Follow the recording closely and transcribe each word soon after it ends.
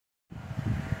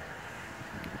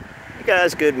Hey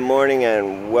guys, good morning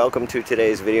and welcome to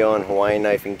today's video on Hawaiian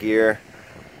Knife and Gear.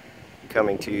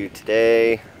 Coming to you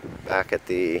today back at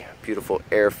the beautiful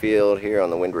airfield here on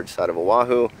the windward side of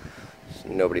Oahu. There's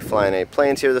nobody flying any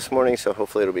planes here this morning, so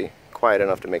hopefully it'll be quiet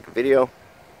enough to make a video.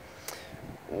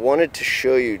 Wanted to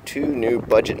show you two new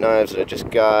budget knives that I just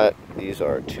got. These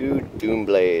are two Doom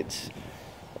Blades.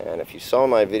 And if you saw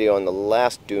my video on the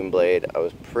last Doom Blade, I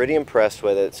was pretty impressed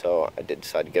with it, so I did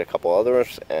decide to get a couple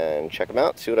others and check them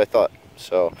out, see what I thought.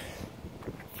 So,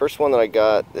 first one that I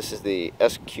got, this is the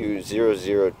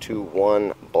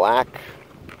SQ0021 Black.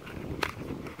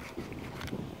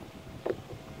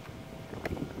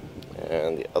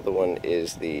 And the other one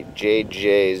is the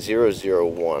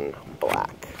JJ001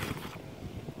 Black.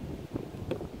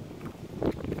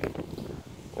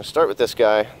 I'll start with this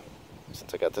guy,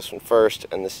 since I got this one first,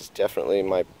 and this is definitely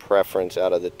my preference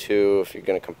out of the two if you're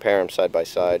going to compare them side by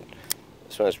side.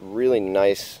 This one has really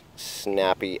nice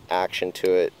snappy action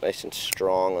to it, nice and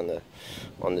strong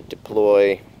on the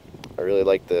deploy. I really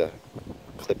like the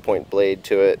clip point blade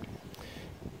to it.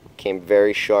 Came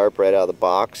very sharp right out of the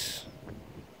box.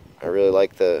 I really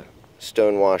like the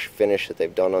stonewash finish that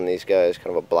they've done on these guys,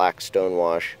 kind of a black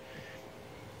stonewash.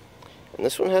 And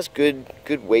this one has good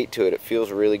weight to it. It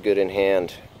feels really good in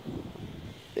hand.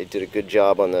 They did a good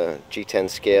job on the G10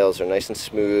 scales. They're nice and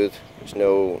smooth. There's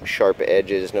no sharp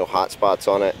edges, no hot spots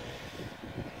on it.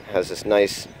 It has this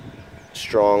nice,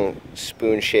 strong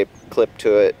spoon-shaped clip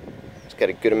to it. It's got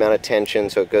a good amount of tension,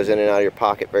 so it goes in and out of your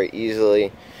pocket very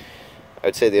easily. I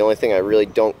would say the only thing I really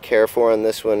don't care for on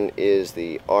this one is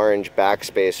the orange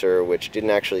backspacer, which didn't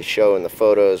actually show in the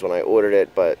photos when I ordered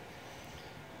it, but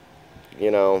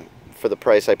you know, for the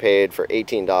price I paid for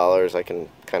 $18, I can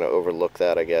kind of overlook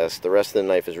that, I guess. The rest of the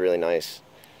knife is really nice.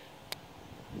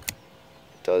 It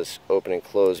does open and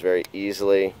close very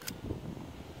easily.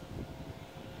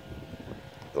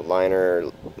 The liner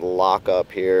lock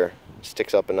up here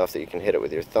sticks up enough that you can hit it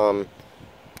with your thumb.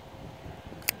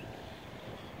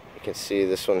 You can see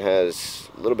this one has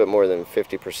a little bit more than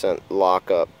 50%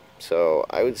 lockup, so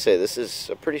I would say this is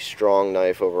a pretty strong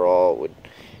knife overall. It would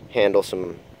handle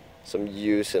some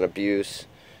use and abuse.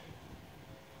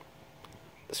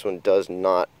 This one does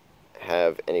not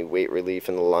have any weight relief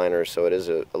in the liner, so it is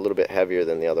a little bit heavier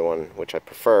than the other one, which I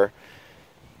prefer.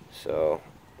 So,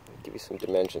 I'll give you some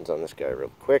dimensions on this guy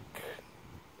real quick.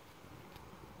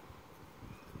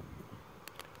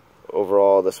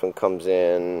 Overall, this one comes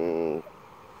in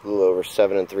a little over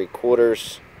 7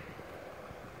 3/4.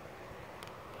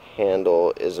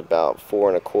 Handle is about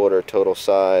 4 1/4 total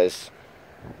size.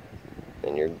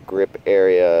 And your grip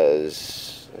area is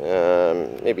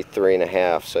maybe 3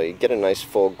 1/2, so you get a nice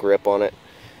full grip on it.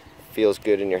 Feels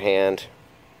good in your hand.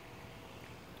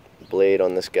 The blade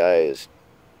on this guy is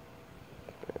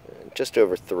just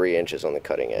over 3 inches on the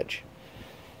cutting edge.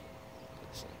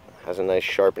 Has a nice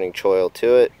sharpening choil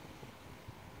to it.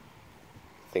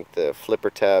 I think the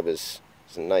flipper tab is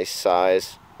a nice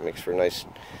size. It makes for a nice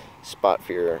spot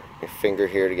for your finger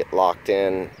here to get locked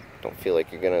in. Don't feel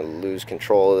like you're going to lose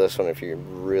control of this one if you're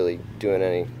really doing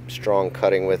any strong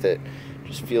cutting with it.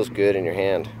 Just feels good in your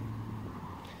hand.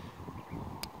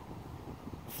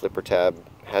 Flipper tab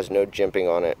has no jimping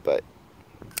on it, but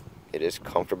it is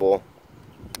comfortable.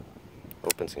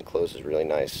 Opens and closes really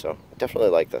nice, so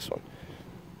definitely like this one.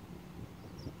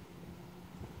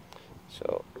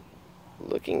 So,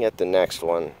 looking at the next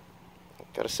one,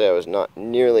 I've got to say I was not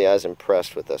nearly as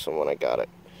impressed with this one when I got it.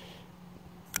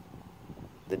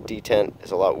 The detent is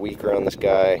a lot weaker on this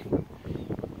guy.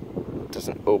 It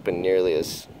doesn't open nearly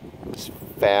as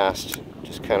fast.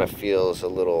 Just kind of feels a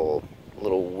little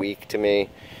weak to me. You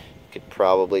could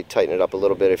probably tighten it up a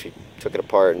little bit if you took it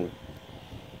apart and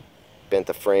bent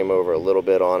the frame over a little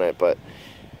bit on it. But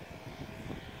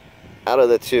out of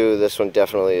the two, this one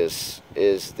definitely is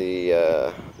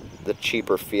the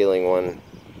cheaper feeling one.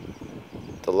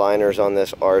 The liners on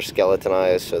this are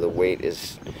skeletonized, so the weight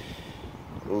is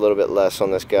a little bit less on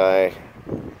this guy.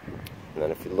 And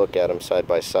then if you look at them side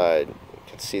by side, you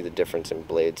can see the difference in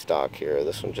blade stock here.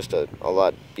 This one just a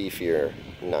lot beefier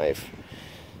knife.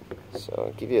 So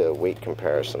I'll give you a weight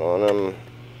comparison on them.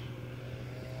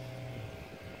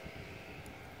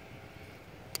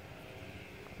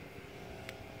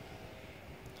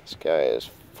 This guy is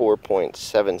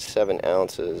 4.77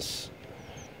 ounces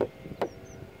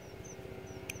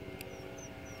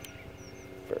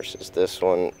versus this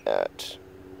one at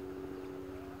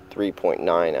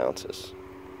 3.9 ounces.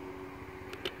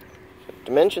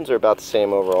 Dimensions are about the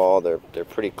same overall. They're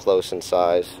pretty close in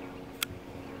size.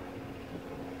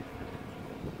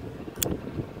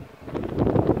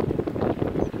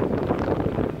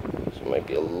 So it might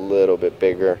be a little bit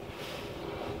bigger.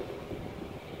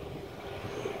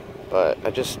 But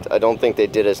I don't think they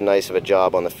did as nice of a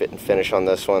job on the fit and finish on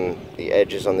this one. The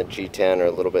edges on the G10 are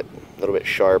a little bit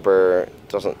sharper. It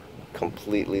doesn't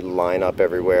completely line up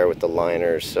everywhere with the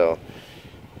liners, so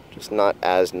just not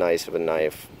as nice of a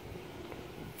knife.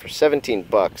 For 17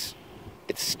 bucks,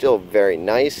 it's still very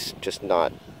nice, just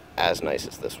not as nice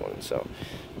as this one. So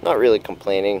not really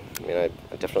complaining. I mean,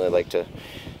 I definitely like to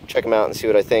check them out and see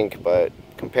what I think, but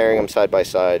comparing them side by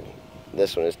side,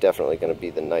 this one is definitely going to be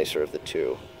the nicer of the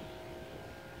two.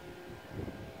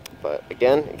 But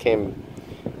again, it came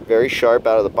very sharp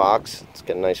out of the box. It's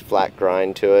got a nice flat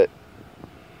grind to it.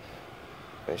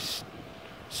 Nice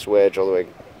swedge all the way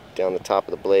down the top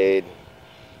of the blade.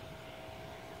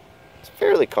 It's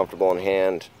fairly comfortable in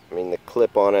hand. I mean, the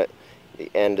clip on it,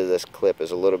 the end of this clip is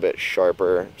a little bit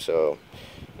sharper, so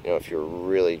you know, if you're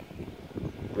really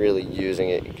using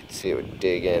it, you can see it would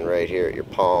dig in right here at your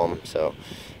palm. So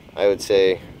I would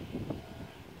say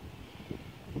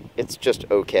it's just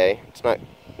okay. It's not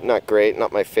great,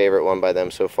 not my favorite one by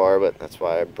them so far, but that's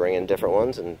why I bring in different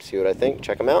ones and see what I think.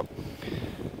 Check them out.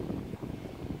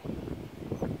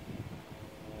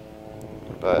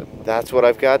 But that's what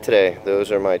I've got today.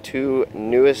 Those are my two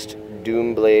newest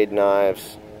Doomblade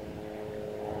knives.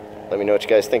 Let me know what you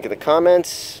guys think in the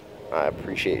comments. I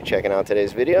appreciate you checking out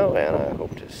today's video, and I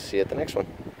hope to see you at the next one.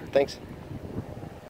 Thanks.